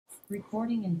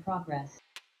Recording in progress.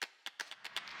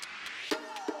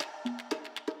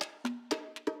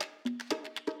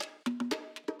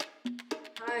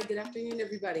 Hi, good afternoon,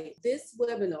 everybody. This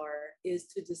webinar is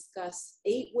to discuss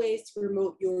 8 ways to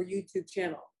promote your YouTube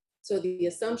channel. So the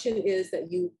assumption is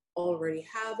that you already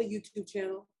have a YouTube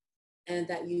channel and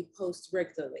that you post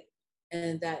regularly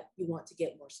and that you want to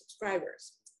get more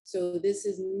subscribers. So this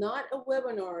is not a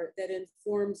webinar that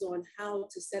informs on how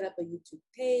to set up a YouTube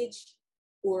page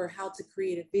or how to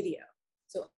create a video.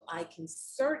 So I can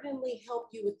certainly help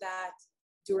you with that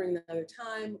during another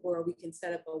time, or we can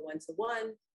set up a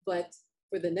one-to-one, but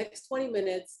for the next 20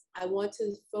 minutes, I want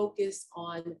to focus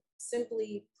on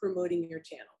simply promoting your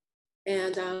channel.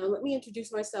 And let me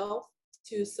introduce myself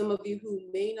to some of you who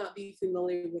may not be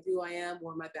familiar with who I am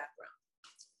or my background.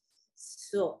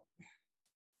 So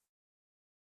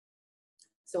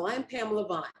I'm Pamela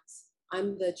Vines.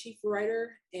 I'm the chief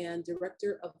writer and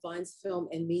director of Vines Film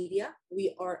and Media.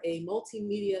 We are a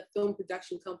multimedia film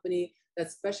production company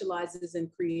that specializes in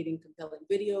creating compelling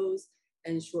videos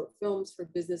and short films for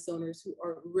business owners who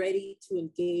are ready to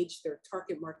engage their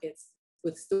target markets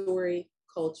with story,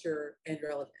 culture, and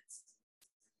relevance.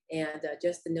 And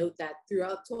just to note that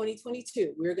throughout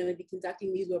 2022, we're going to be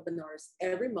conducting these webinars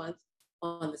every month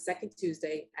on the second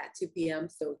Tuesday at 2 p.m.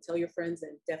 So tell your friends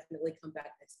and definitely come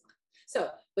back next month. So,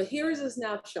 but here is a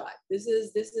snapshot. This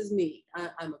is me.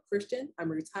 I'm a Christian. I'm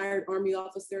a retired Army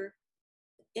officer,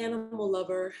 animal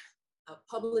lover, a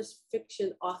published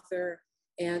fiction author,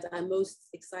 and I'm most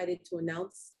excited to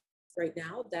announce right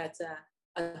now that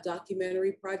a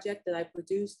documentary project that I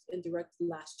produced and directed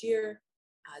last year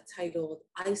titled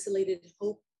Isolated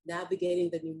Hope, Navigating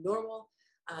the New Normal.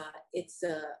 It's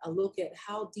a look at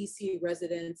how DC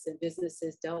residents and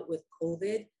businesses dealt with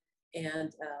COVID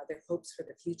and their hopes for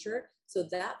the future. So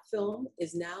that film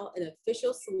is now an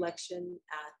official selection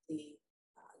at the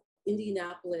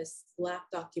Indianapolis Black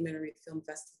Documentary Film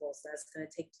Festival. So that's going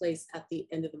to take place at the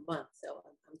end of the month. So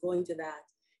I'm going to that.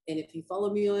 And if you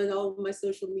follow me on all of my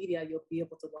social media, you'll be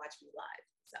able to watch me live.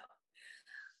 So,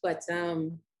 but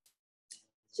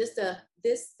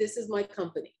this is my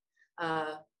company.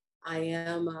 I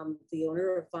am the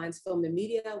owner of Vines Film and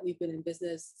Media. We've been in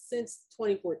business since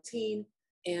 2014,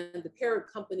 and the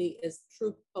parent company is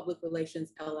True Public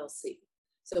Relations, LLC.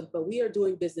 So, but we are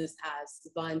doing business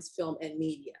as Vines Film and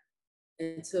Media.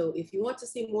 And so if you want to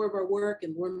see more of our work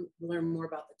and learn more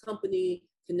about the company,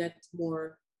 connect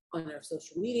more on our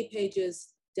social media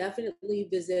pages, definitely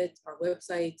visit our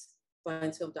website,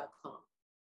 vinesfilm.com.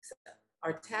 So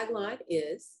our tagline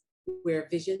is where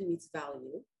vision meets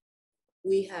value.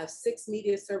 We have 6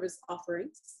 media service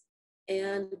offerings,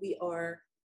 and we are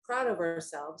proud of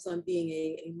ourselves on being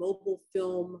a mobile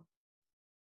film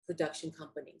production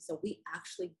company. So we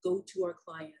actually go to our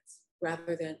clients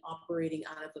rather than operating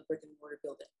out of a brick and mortar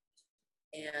building.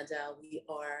 And we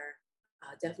are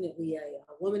definitely a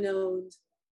woman-owned,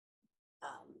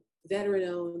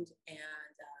 veteran-owned,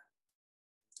 and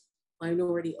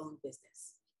minority-owned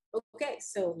business. Okay,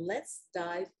 so let's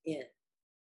dive in.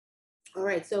 All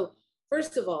right, so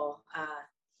first of all,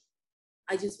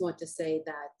 I just want to say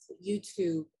that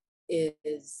YouTube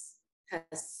has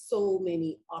so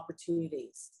many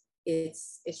opportunities.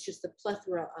 It's just a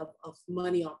plethora of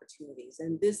money opportunities,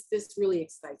 and this really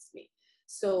excites me.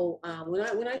 So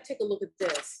when I take a look at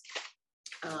this,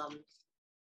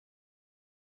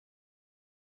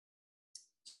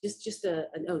 just a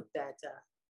note that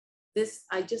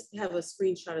I just have a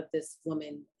screenshot of this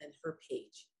woman and her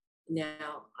page.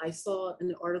 Now, I saw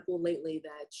an article lately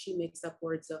that she makes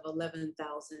upwards of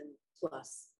 11,000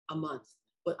 plus a month,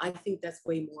 but I think that's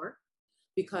way more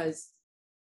because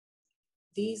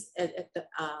these at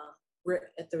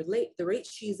the rate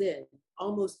she's in,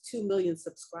 almost 2 million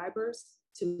subscribers.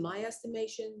 To my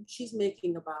estimation, she's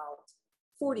making about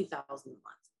 40,000 a month.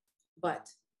 But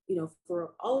you know,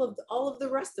 for all of the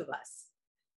rest of us,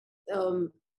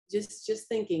 just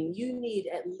thinking, you need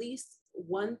at least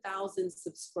 1,000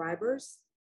 subscribers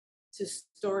to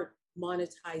start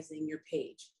monetizing your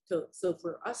page. So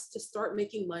for us to start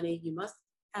making money, you must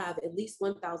have at least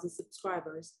 1,000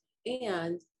 subscribers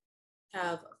and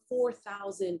have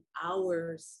 4,000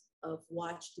 hours of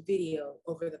watched video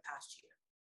over the past year.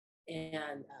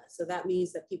 And so that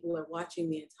means that people are watching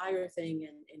the entire thing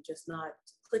and just not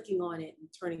clicking on it and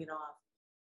turning it off.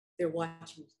 They're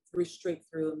watching straight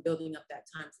through and building up that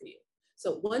time for you.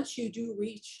 So once you do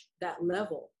reach that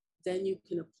level, then you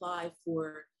can apply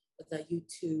for the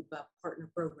YouTube partner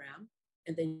program,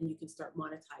 and then you can start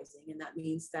monetizing. And that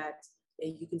means that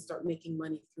you can start making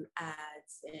money through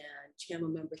ads and channel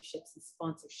memberships and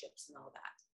sponsorships and all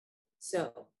that.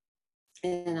 So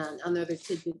And another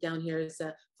tidbit down here is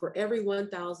for every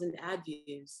 1,000 ad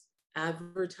views,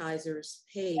 advertisers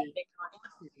pay,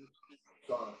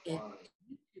 and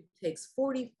YouTube takes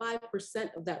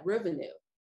 45% of that revenue,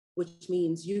 which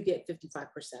means you get 55%.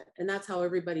 And that's how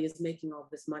everybody is making all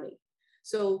this money.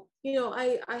 So, you know,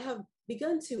 I have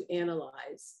begun to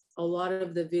analyze a lot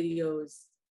of the videos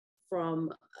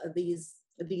from these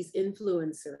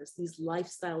influencers, these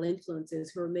lifestyle influencers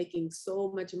who are making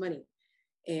so much money.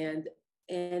 And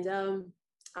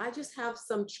I just have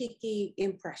some cheeky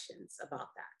impressions about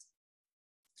that.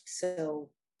 So,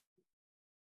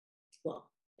 well,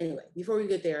 anyway, before we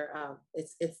get there,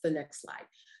 it's the next slide.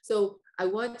 So I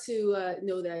want to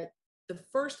know that the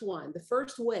first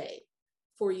way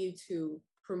for you to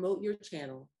promote your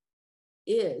channel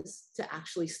is to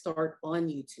actually start on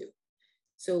YouTube.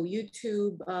 So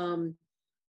YouTube,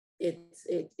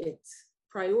 it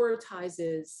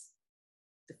prioritizes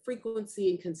the frequency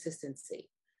and consistency.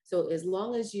 So as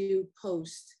long as you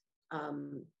post,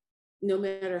 no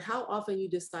matter how often you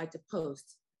decide to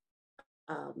post,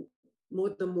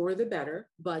 the more the better,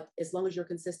 but as long as you're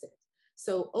consistent.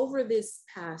 So over this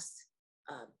past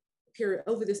period,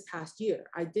 over this past year,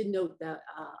 I did note that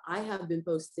I have been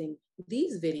posting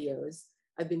these videos.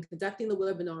 I've been conducting the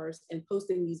webinars and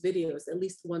posting these videos at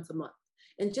least once a month,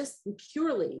 and just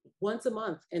purely once a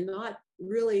month, and not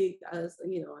really,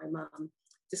 you know, I'm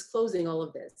disclosing all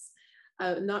of this,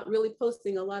 not really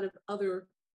posting a lot of other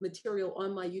material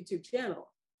on my YouTube channel.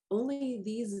 Only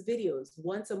these videos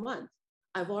once a month,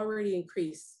 I've already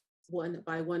increased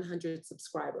by 100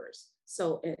 subscribers.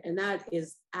 So, and that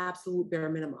is absolute bare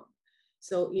minimum.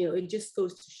 So, you know, it just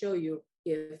goes to show you,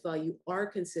 if you are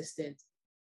consistent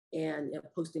and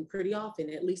posting pretty often,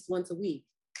 at least once a week,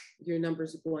 your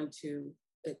numbers are going to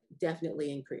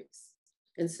definitely increase.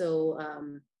 And so,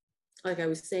 like I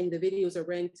was saying, the videos are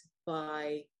ranked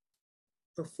by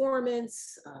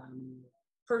performance,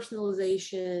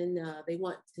 personalization. They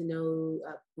want to know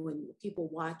when people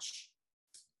watch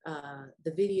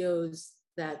the videos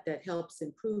that helps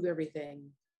improve everything.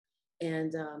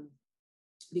 And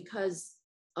because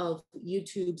of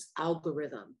YouTube's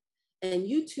algorithm. And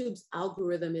YouTube's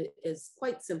algorithm is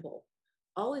quite simple.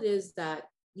 All it is that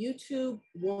YouTube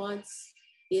wants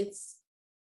its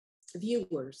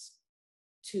viewers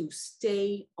to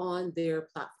stay on their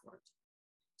platform.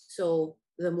 So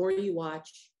the more you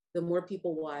watch, the more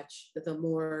people watch, the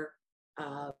more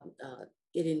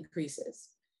it increases.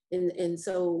 And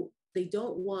so they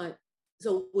don't want,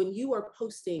 so when you are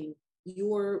posting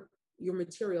your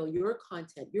material, your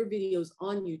content, your videos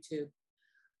on YouTube,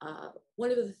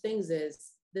 one of the things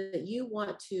is that you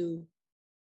want to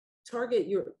target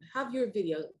have your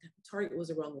video, target was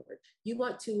the wrong word. You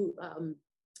want to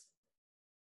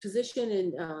position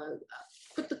and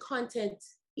put the content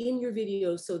in your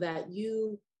video so that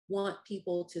you want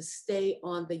people to stay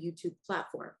on the YouTube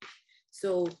platform.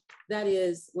 So that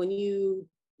is when you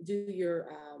do your,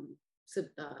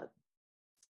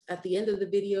 at the end of the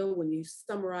video, when you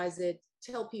summarize it,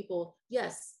 tell people,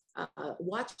 yes,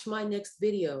 watch my next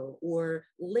video or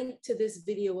link to this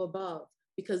video above,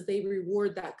 because they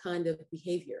reward that kind of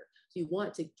behavior. So you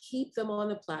want to keep them on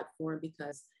the platform,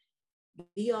 because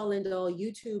be all end all,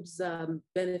 YouTube's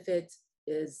benefit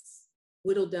is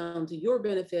whittled down to your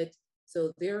benefit.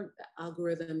 So their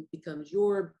algorithm becomes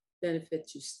your benefit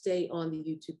to stay on the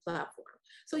YouTube platform.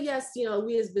 So yes, you know,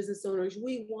 we as business owners,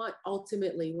 we want,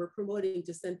 ultimately, we're promoting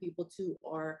to send people to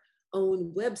our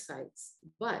own websites,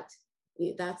 but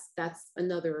that's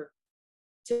another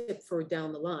tip for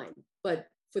down the line. But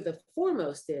for the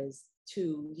foremost is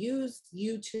to use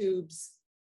YouTube's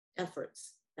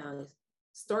efforts,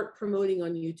 start promoting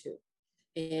on YouTube.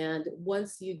 And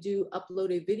once you do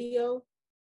upload a video,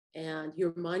 and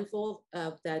you're mindful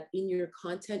of that in your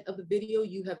content of the video,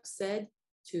 you have said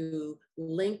to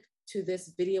link to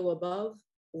this video above,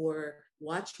 or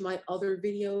watch my other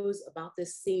videos about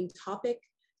this same topic,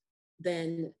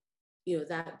 then you know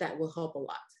that will help a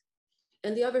lot.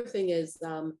 And the other thing is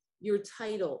your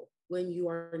title when you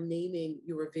are naming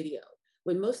your video.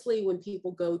 When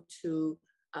people go to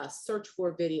search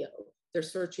for video, they're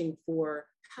searching for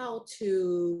how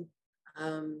to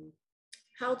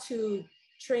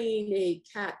train a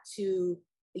cat to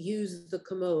use the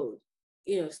commode,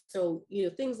 you know, so, you know,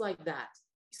 things like that.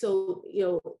 So, you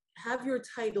know, have your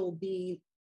title be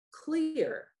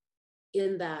clear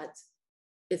in that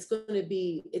it's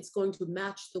going to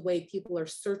match the way people are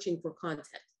searching for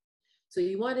content. So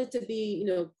you want it to be, you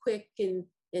know, quick and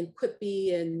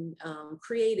quippy and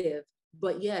creative,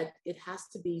 but yet it has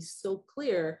to be so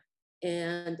clear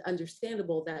and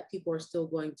understandable that people are still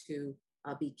going to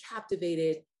be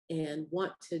captivated and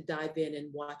want to dive in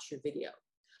and watch your video.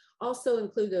 Also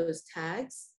include those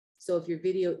tags. So if your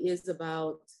video is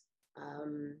about,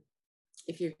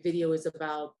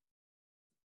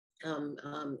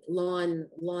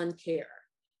 lawn care,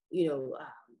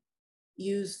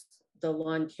 use the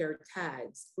lawn care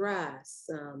tags, grass,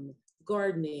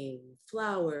 gardening,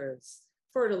 flowers,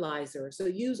 fertilizer. So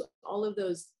use all of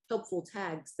those helpful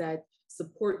tags that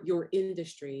support your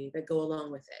industry that go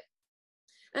along with it.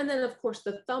 And then of course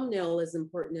the thumbnail is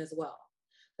important as well.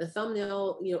 The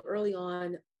thumbnail, early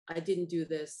on, I didn't do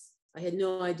this. I had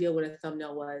no idea what a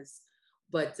thumbnail was,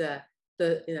 but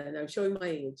and I'm showing my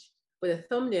age, but a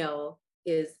thumbnail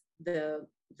is the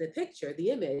picture, the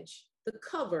image, the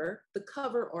cover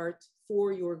art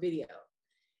for your video.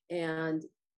 And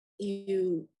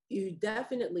you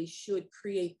definitely should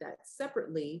create that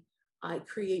separately. I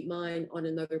create mine on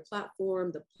another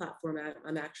platform. The platform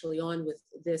I'm actually on with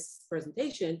this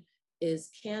presentation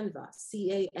is Canva,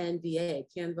 C-A-N-V-A,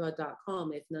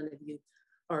 canva.com, if none of you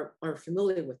are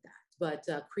familiar with that. But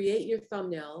create your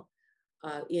thumbnail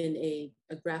in a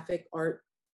graphic art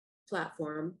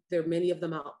platform. There are many of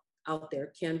them out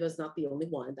there. Canva is not the only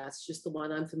one. That's just the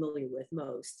one I'm familiar with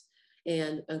most.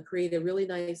 And create a really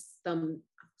nice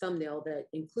thumbnail that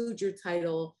includes your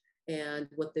title and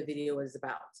what the video is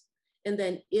about. And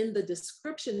then in the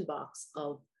description box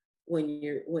of when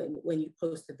you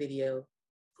post the video,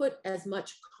 put as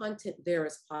much content there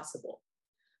as possible.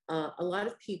 A lot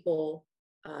of people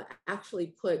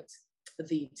actually put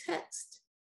the text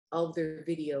of their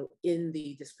video in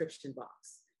the description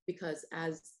box, because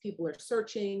as people are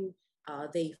searching,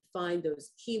 they find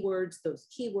those keywords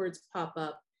pop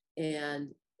up, and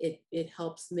it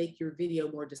helps make your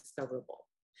video more discoverable.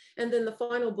 And then the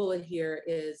final bullet here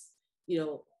is,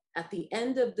 at the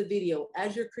end of the video,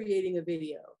 as you're creating a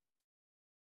video,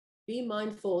 be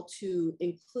mindful to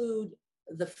include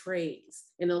the phrase.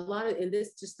 And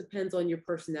this just depends on your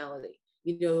personality,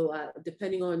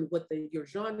 depending on what your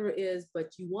genre is,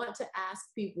 but you want to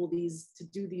ask people to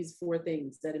do these 4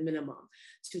 things at a minimum: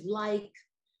 to like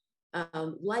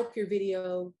your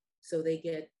video, so they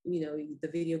get, the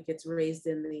video gets raised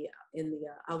in the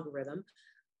algorithm,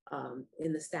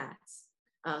 in the stats.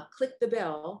 Click the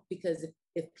bell, because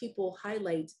if people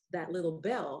highlight that little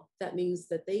bell, that means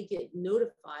that they get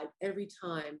notified every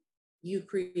time you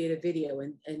create a video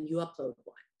and you upload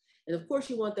one. And of course,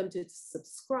 you want them to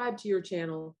subscribe to your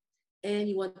channel, and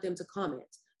you want them to comment.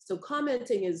 So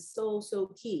commenting is so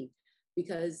key,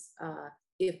 because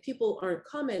if people aren't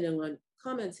commenting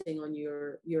on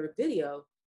your video,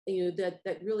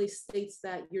 that really states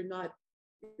that you're not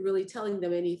really telling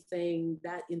them anything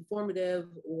that informative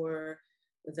or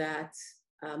that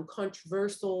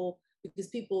controversial, because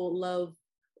people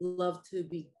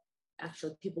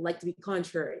people like to be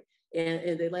contrary,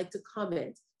 and they like to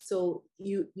comment. So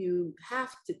you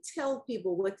have to tell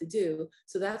people what to do.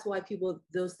 So that's why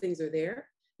those things are there.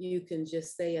 You can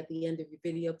just say at the end of your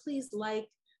video, please like,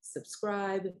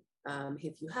 subscribe.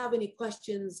 If you have any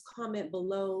questions, comment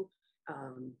below.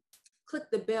 Click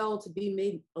the bell to be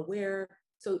made aware.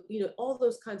 So, all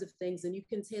those kinds of things, and you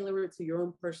can tailor it to your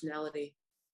own personality.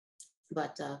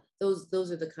 But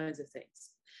those are the kinds of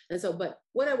things. And so, but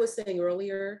what I was saying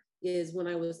earlier is, when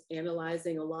I was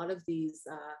analyzing a lot of these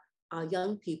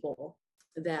young people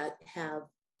that have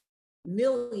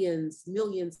millions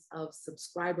of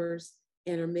subscribers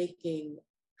and are making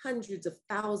hundreds of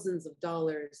thousands of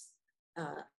dollars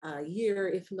a year,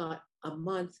 if not a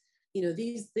month,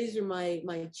 these are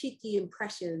my cheeky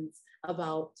impressions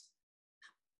about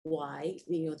why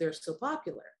they're so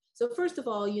popular. So first of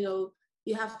all, you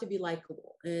have to be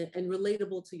likable and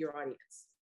relatable to your audience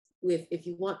if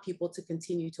you want people to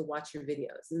continue to watch your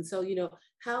videos. And so,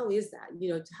 how is that?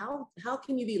 How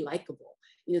can you be likable?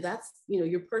 That's,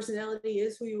 your personality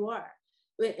is who you are,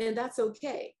 and that's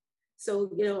okay.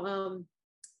 So,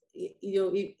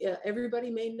 everybody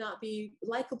may not be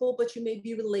likable, but you may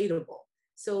be relatable.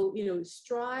 So,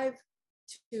 strive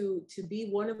to be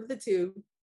one of the two,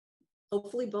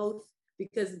 hopefully both,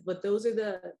 but those are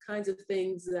the kinds of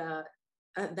things that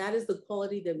is the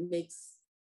quality that makes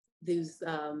these,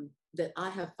 that I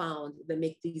have found that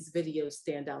make these videos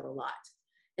stand out a lot.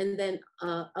 And then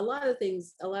a lot of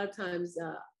times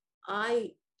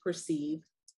I perceive,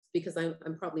 because I'm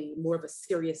probably more of a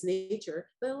serious nature,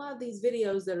 but a lot of these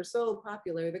videos that are so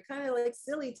popular, they're kind of like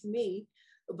silly to me,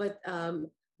 but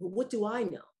what do I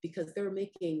know? Because they're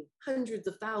making hundreds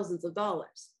of thousands of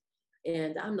dollars,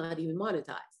 and I'm not even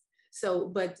monetized. So,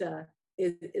 but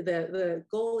the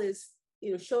goal is,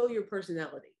 show your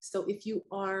personality. So if you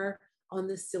are on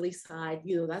the silly side,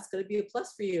 that's going to be a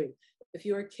plus for you. If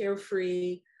you are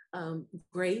carefree,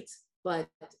 great, but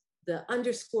the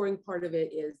underscoring part of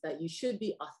it is that you should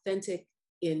be authentic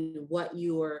in what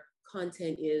your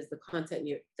content is, the content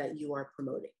that you are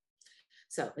promoting.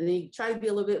 So, and then you try to be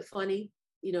a little bit funny,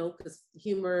 you know, because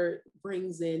humor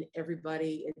brings in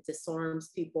everybody, it disarms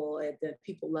people, and then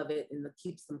people love it, and it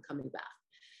keeps them coming back.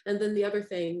 And then the other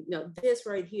thing, now this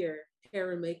right here,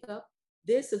 hair and makeup,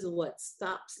 this is what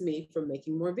stops me from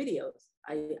making more videos.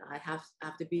 I have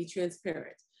to be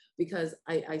transparent, because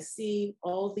I see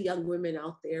all the young women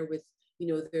out there with, you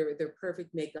know, their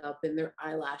perfect makeup and their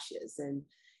eyelashes and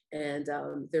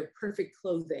their perfect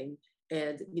clothing.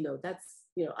 And, you know, that's,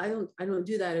 you know, I don't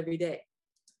do that every day,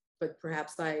 but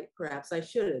perhaps I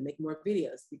should and make more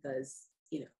videos, because,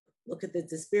 you know, look at the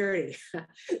disparity.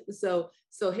 So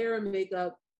hair and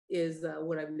makeup is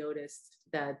what I've noticed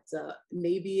that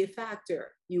may be a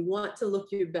factor. You want to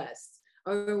look your best.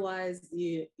 Otherwise,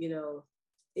 you know,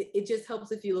 it just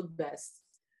helps if you look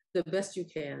the best you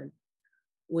can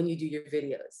when you do your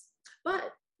videos.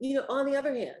 But, you know, on the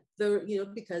other hand,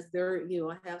 because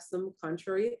I have some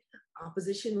contrary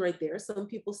opposition right there. Some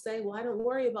people say, well, I don't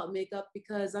worry about makeup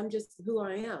because I'm just who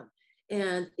I am.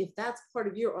 And if that's part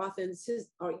of your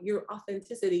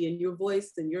authenticity and your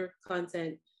voice and your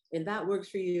content, and that works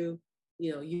for you,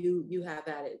 you know, you have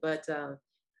at it. But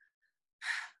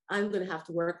I'm going to have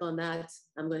to work on that.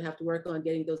 I'm going to have to work on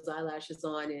getting those eyelashes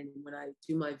on, and when I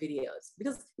do my videos,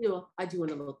 because, you know, I do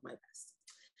want to look my best.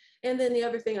 And then the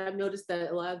other thing I've noticed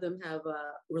that a lot of them have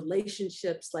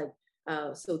relationships, like,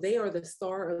 so they are the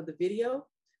star of the video,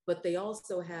 but they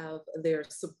also have their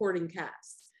supporting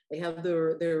cast. They have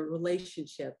their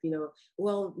relationship, you know.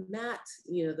 Well, Matt,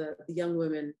 you know, the young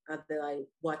woman that I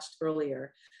watched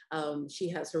earlier, she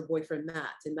has her boyfriend,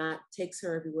 Matt, and Matt takes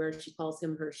her everywhere. She calls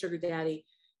him her sugar daddy,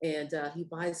 and he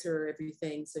buys her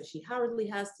everything. So she hardly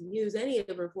has to use any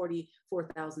of her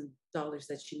 $44,000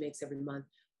 that she makes every month.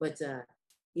 But,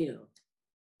 you know,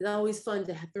 it's always fun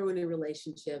to throw in a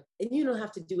relationship. And you don't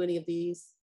have to do any of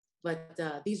these, but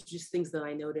these are just things that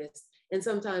I noticed. And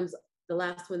sometimes the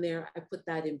last one there, I put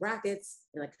that in brackets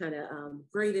and I kind of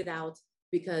grade it out,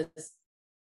 because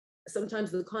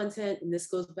sometimes the content, and this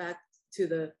goes back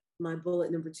to my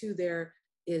bullet number 2 there,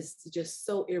 is just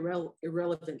so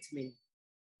irrelevant to me.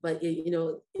 But, you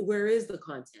know, where is the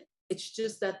content? It's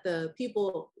just that the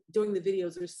people doing the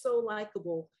videos are so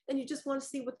likable, and you just want to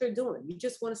see what they're doing. You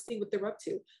just want to see what they're up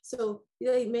to. So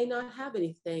they may not have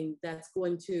anything that's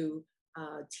going to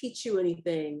teach you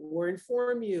anything or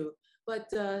inform you, but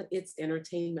it's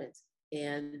entertainment,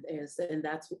 and it's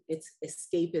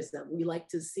escapism. We like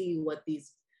to see what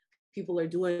these people are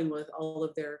doing with all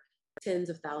of their tens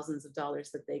of thousands of dollars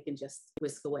that they can just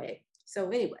whisk away. So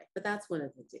anyway, but that's one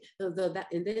of the things.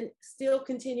 And then still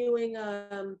continuing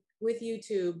with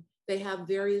YouTube, they have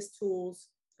various tools.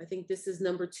 I think this is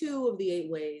number 2 of the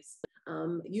 8 ways.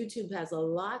 YouTube has a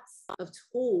lot of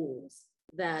tools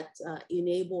that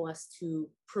enable us to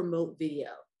promote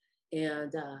video.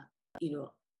 And, you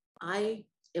know, I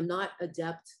am not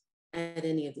adept at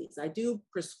any of these. I do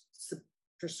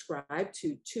prescribe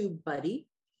to TubeBuddy.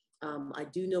 I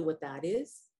do know what that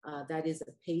is. That is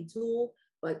a paid tool.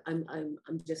 But I'm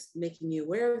just making you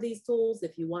aware of these tools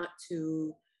if you want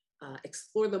to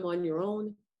explore them on your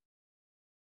own.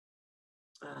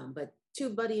 But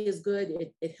TubeBuddy is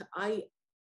good. I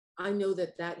know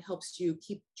that helps you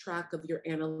keep track of your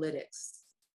analytics.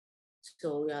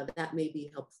 So that may be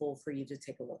helpful for you to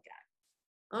take a look at.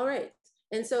 All right.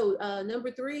 And so number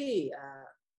 3,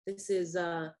 these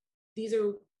are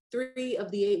 3 of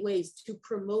the 8 ways to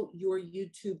promote your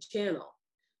YouTube channel.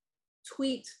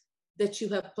 Tweet that you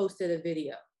have posted a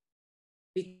video,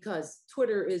 because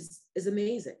Twitter is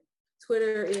amazing.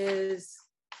 Twitter is,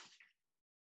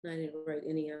 I didn't write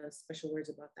any special words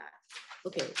about that.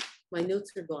 Okay, my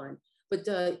notes are gone, but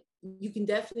you can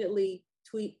definitely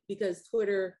tweet, because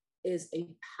Twitter is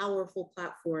a powerful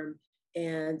platform,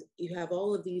 and you have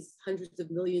all of these hundreds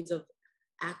of millions of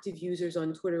active users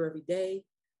on Twitter every day.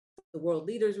 The world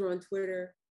leaders are on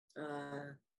Twitter.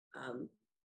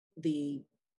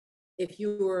 If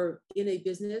you're in a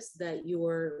business that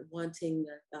you're wanting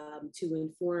to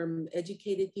inform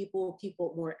educated people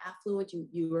more affluent,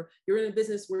 you're in a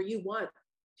business where you want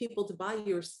people to buy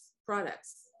your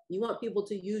products, you want people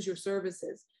to use your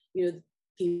services. You know,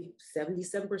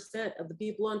 77% of the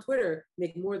people on Twitter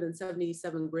make more than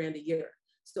 77 grand a year.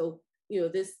 So, you know,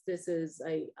 this is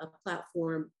a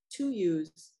platform to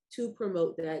use to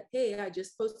promote that. Hey, I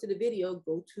just posted a video,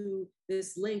 go to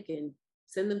this link and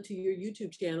send them to your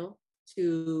YouTube channel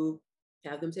to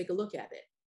have them take a look at it.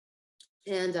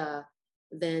 And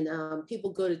then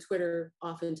people go to Twitter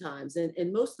oftentimes,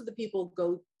 and most of the people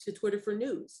go to Twitter for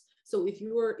news. So if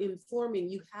you are informing,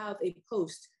 you have a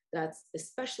post that's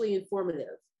especially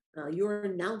informative. You're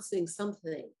announcing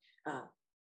something.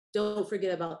 Don't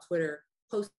forget about Twitter.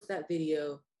 Post that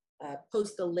video.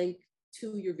 Post a link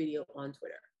to your video on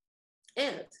Twitter.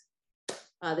 And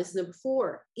this is number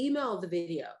 4, email the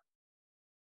video.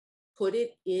 Put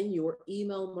it in your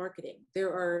email marketing.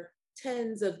 There are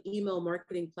tens of email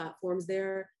marketing platforms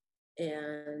there,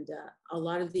 and a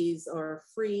lot of these are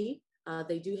free.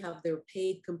 They do have their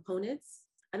paid components.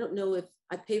 I don't know if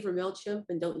I pay for MailChimp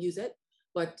and don't use it,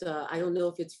 but I don't know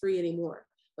if it's free anymore.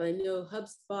 But I know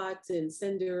HubSpot and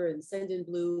Sender and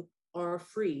Sendinblue are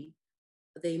free.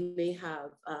 They may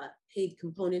have paid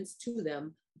components to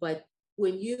them, but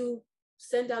when you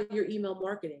send out your email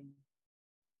marketing,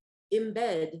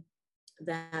 embed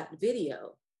that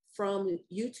video from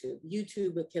YouTube.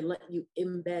 YouTube can let you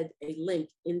embed a link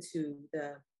into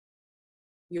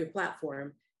your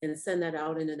platform and send that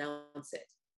out and announce it.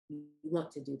 You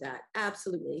want to do that,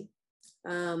 absolutely.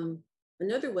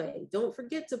 Another way, don't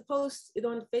forget to post it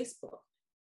on Facebook.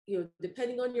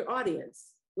 Depending on your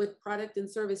audience, what product and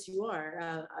service you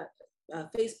are.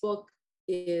 Facebook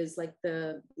is like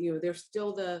they're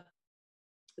still the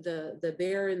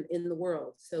bear in the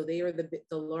world. So they are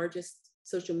the largest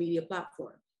social media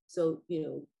platform. So,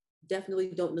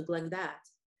 definitely don't neglect that.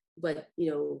 But,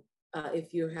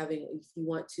 if you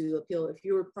want to appeal, if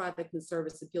your product and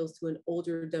service appeals to an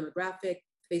older demographic,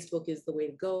 Facebook is the way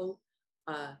to go.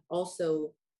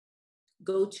 Also,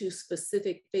 go to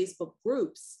specific Facebook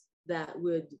groups that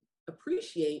would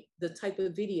appreciate the type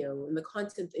of video and the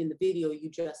content in the video you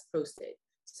just posted.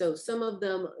 So some of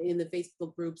them in the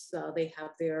Facebook groups, they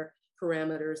have their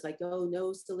parameters like, oh,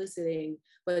 no soliciting.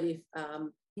 But if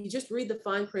you just read the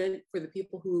fine print for the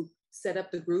people who set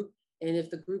up the group, and if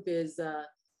the group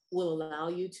will allow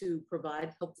you to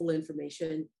provide helpful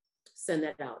information, send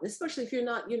that out. Especially if you're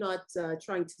not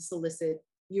trying to solicit,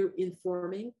 you're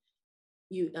informing.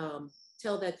 You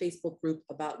tell that Facebook group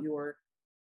about your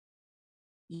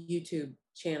YouTube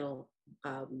channel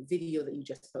video that you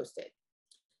just posted.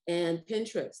 And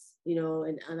Pinterest,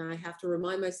 and I have to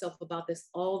remind myself about this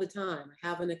all the time. I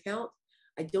have an account.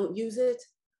 I don't use it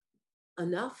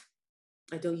enough.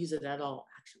 I don't use it at all,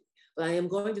 actually. But I am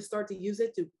going to start to use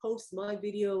it to post my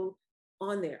video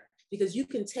on there, because you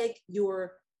can take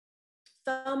your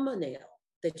thumbnail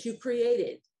that you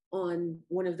created on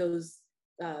one of those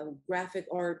graphic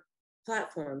art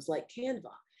platforms like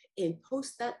Canva and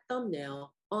post that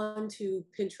thumbnail onto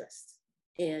Pinterest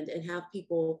and have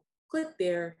people click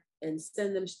there and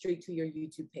send them straight to your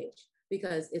YouTube page,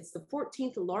 because it's the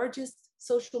 14th largest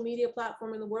social media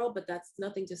platform in the world, but that's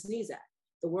nothing to sneeze at.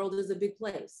 The world is a big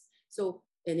place. So,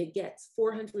 and it gets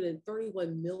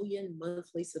 431 million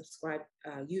monthly subscribed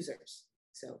users.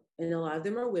 So, and a lot of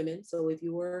them are women. So if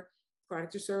your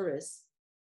product or service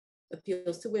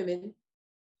appeals to women,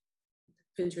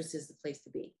 Pinterest is the place to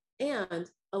be.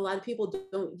 And a lot of people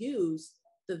don't use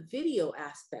the video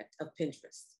aspect of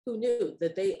Pinterest. Who knew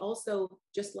that they also,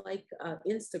 just like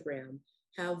Instagram,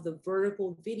 have the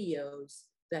vertical videos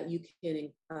that you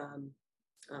can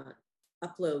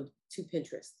upload to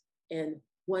Pinterest. And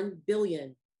 1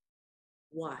 billion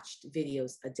watched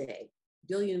videos a day.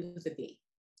 Billion with a B.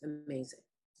 Amazing.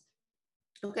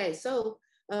 Okay, so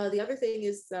the other thing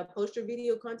is post your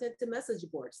video content to message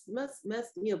boards. That's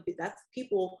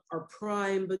people are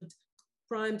primed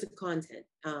to content,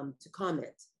 to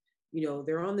comment.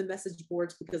 They're on the message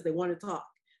boards because they want to talk,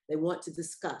 they want to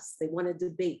discuss, they want to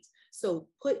debate. So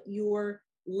put your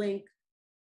link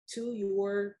to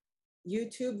your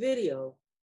YouTube video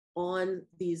on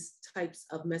these types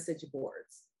of message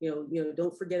boards.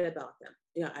 Don't forget about them.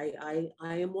 I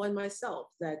am one myself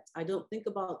that I don't think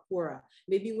about Quora.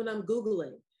 Maybe when I'm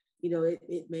Googling,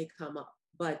 it may come up,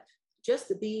 but just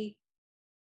to be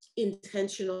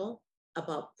intentional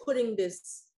about putting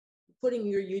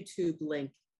your YouTube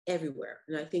link everywhere.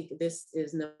 And I think this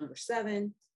is number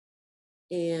 7.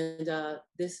 And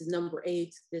this is number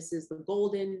 8. This is the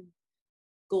golden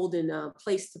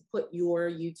place to put your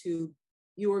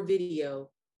your video.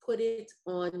 Put it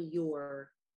on your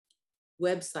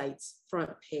website's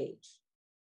front page.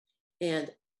 And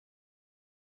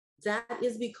that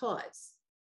is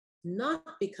not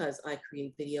because I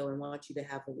create video and want you to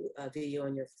have a video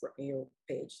on your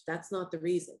page. That's not the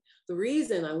reason. The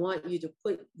reason I want you to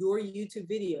put your YouTube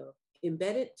video,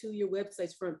 embed it to your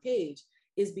website's front page,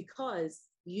 is because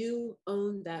you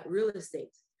own that real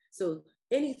estate. So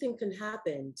anything can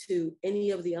happen to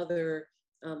any of the other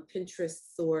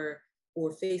Pinterests or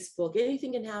Facebook.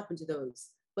 Anything can happen to those.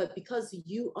 But because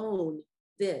you own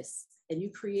this and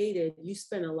you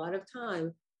spent a lot of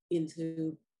time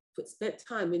into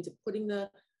putting the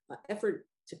effort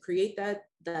to create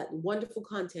that wonderful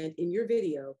content in your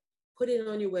video, put it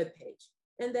on your webpage.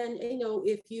 And then, you know,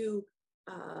 if you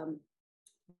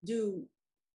do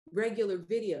regular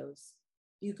videos,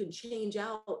 you can change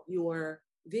out your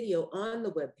video on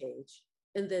the webpage,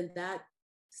 and then that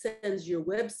sends your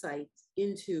website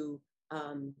into,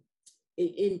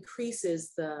 it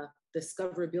increases the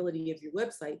discoverability of your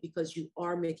website because you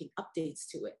are making updates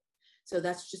to it. So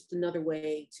that's just another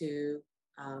way to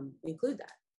include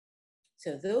that.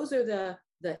 So those are the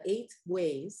 8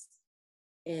 ways.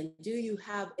 And do you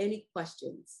have any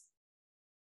questions?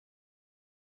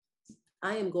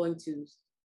 I am going to,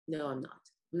 no, I'm not.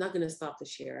 I'm not going to stop the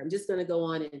share. I'm just going to go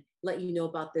on and let you know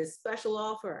about this special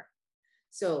offer.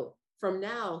 So from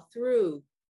now through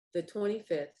the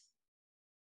 25th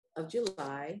of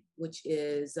July, which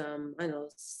is, I don't know,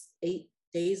 8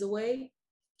 days away,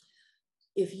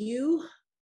 if you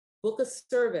book a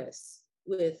service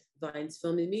with Vines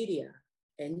Film and Media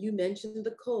and you mention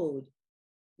the code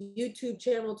YouTube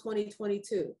channel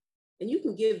 2022, and you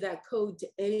can give that code to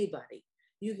anybody.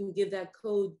 You can give that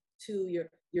code to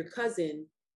your cousin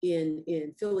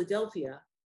in Philadelphia,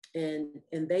 and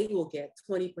they will get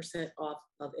 20% off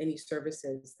of any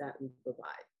services that we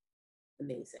provide.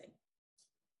 Amazing.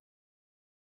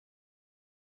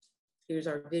 Here's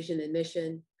our vision and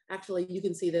mission. Actually, you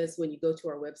can see this when you go to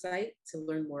our website to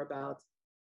learn more about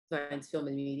Vines Film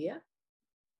and Media.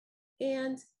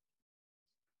 And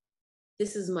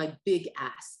this is my big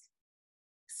ask.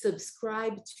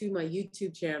 Subscribe to my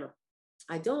YouTube channel.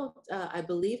 I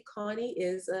believe Connie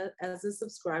is as a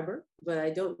subscriber, but I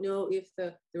don't know if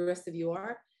the rest of you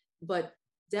are, but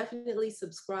definitely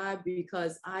subscribe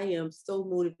because I am so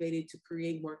motivated to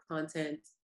create more content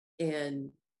and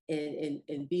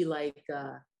be like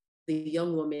the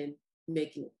young woman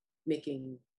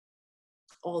making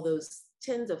all those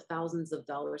tens of thousands of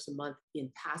dollars a month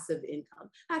in passive income.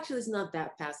 Actually, it's not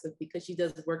that passive because she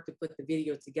does work to put the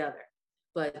video together.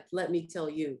 But let me tell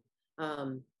you,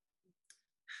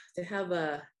 to have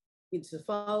to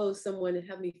follow someone and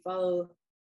have me follow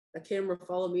a camera,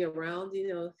 follow me around, you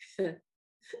know,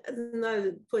 that's not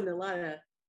putting a lot of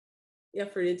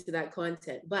effort into that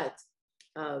content. But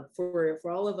for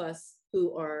all of us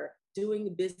who are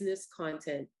doing business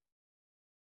content,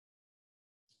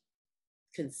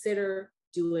 consider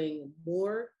doing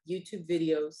more YouTube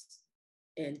videos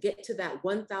and get to that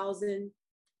 1,000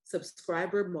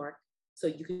 subscriber mark so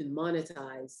you can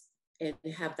monetize and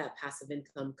have that passive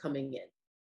income coming in.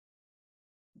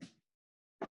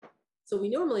 So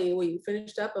we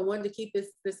finished up. I wanted to keep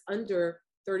this under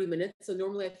 30 minutes. So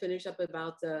normally I finish up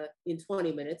about in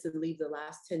 20 minutes and leave the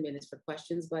last 10 minutes for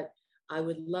questions, but I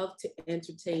would love to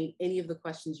entertain any of the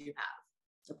questions you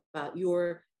have about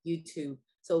your YouTube.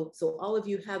 So all of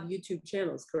you have YouTube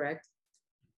channels, correct?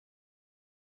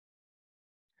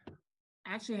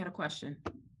 I actually had a question.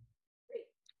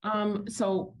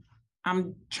 So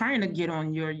I'm trying to get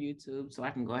on your YouTube so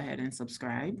I can go ahead and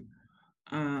subscribe.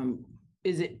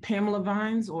 Is it Pamela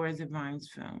Vines or is it Vines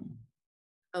Film?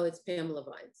 Oh, it's Pamela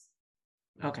Vines.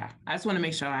 Okay, I just want to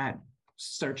make sure I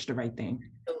searched the right thing.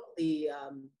 So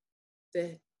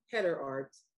the header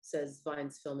art says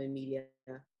Vines Film and Media.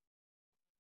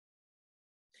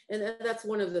 And that's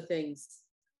one of the things,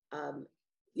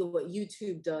 what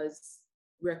YouTube does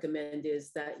recommend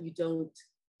is that you don't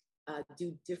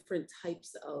do different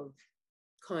types of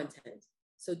content.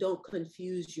 So don't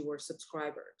confuse your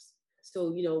subscribers.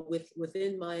 So, you know,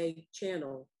 within my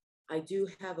channel, I do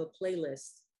have a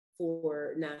playlist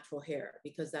for natural hair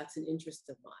because that's an interest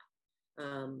of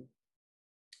mine.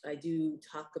 I do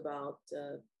talk about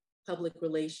public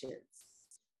relations.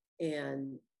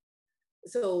 And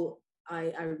so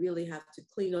I really have to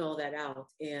clean all that out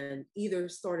and either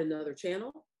start another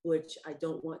channel, which I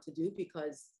don't want to do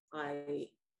because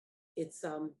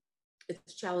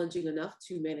it's challenging enough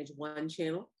to manage one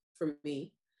channel for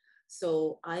me.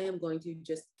 So I am going to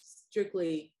just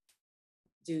strictly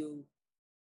do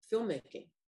filmmaking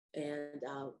and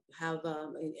have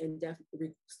and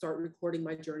definitely start recording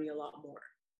my journey a lot more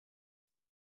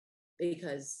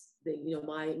because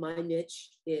my niche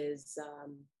is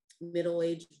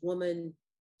middle-aged woman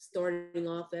starting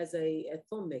off as a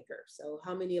filmmaker. So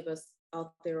how many of us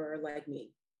out there are like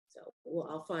me? So well,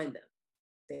 I'll find them.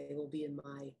 They will be in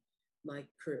my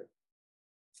crew.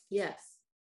 Yes.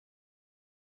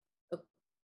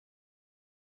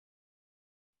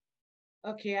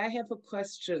 Okay, I have a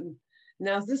question.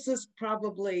 Now, this is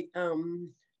probably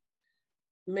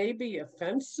maybe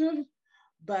offensive,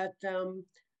 but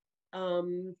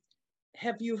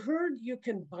have you heard you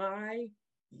can buy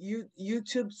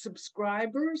YouTube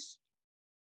subscribers?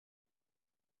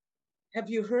 Have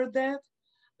you heard that?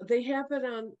 they have it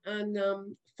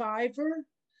on Fiverr.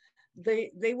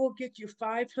 They will get you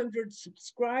 500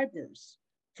 subscribers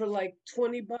for like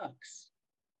 $20.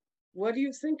 What do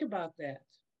you think about that?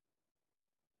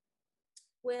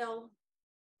 Well,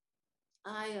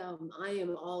 I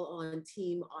am all on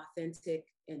team authentic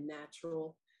and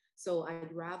natural. So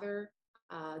I'd rather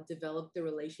develop the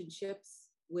relationships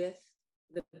with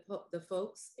the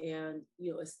folks and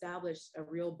establish a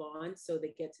real bond so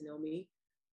they get to know me.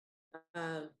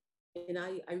 Uh, and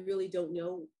I really don't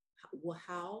know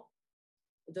how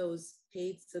those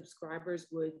paid subscribers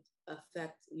would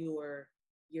affect your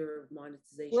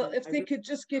monetization. Well, if they could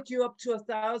just get you up to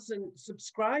 1,000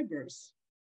 subscribers,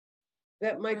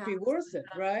 that might be worth it,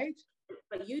 right?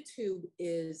 But YouTube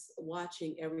is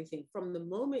watching everything from the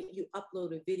moment you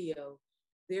upload a video.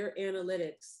 Their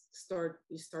analytics start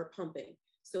pumping.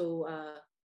 So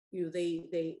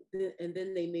they and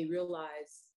then they may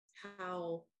realize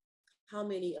how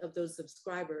many of those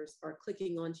subscribers are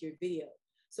clicking onto your video.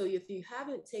 So if you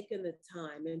haven't taken the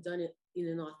time and done it in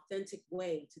an authentic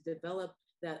way to develop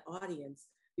that audience,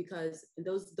 because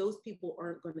those people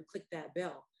aren't going to click that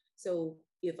bell. So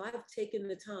if I've taken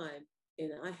the time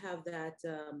and I have that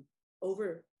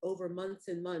over months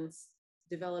and months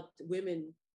developed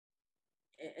women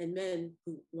and men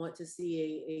who want to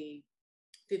see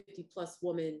a 50+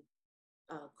 woman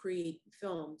create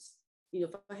films, if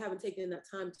I haven't taken that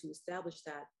time to establish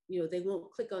that, they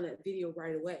won't click on that video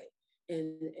right away.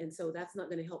 And so that's not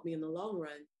going to help me in the long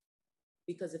run,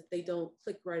 because if they don't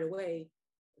click right away,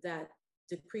 that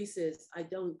decreases. I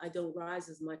don't rise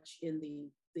as much in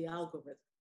the algorithm.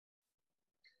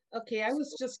 Okay, I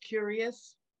was just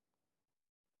curious.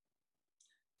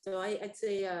 So I'd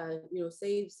say,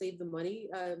 save the money.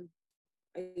 I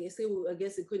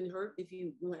guess it couldn't hurt if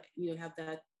you want, have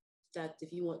that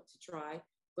if you want to try.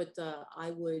 But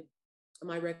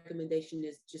my recommendation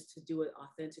is just to do it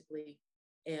authentically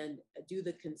and do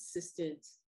the consistent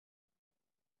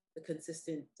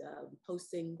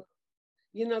posting.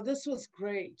 This was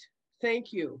great.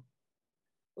 Thank you.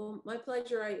 Well, my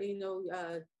pleasure.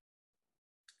 If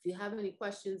you have any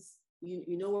questions,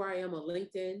 you know where I am on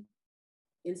LinkedIn,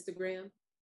 Instagram.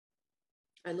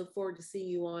 I look forward to seeing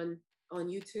you on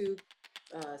YouTube.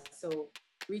 So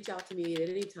reach out to me at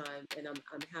any time, and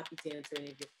I'm happy to answer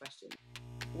any of your questions.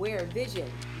 Where vision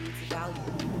meets value.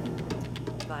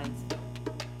 Vines.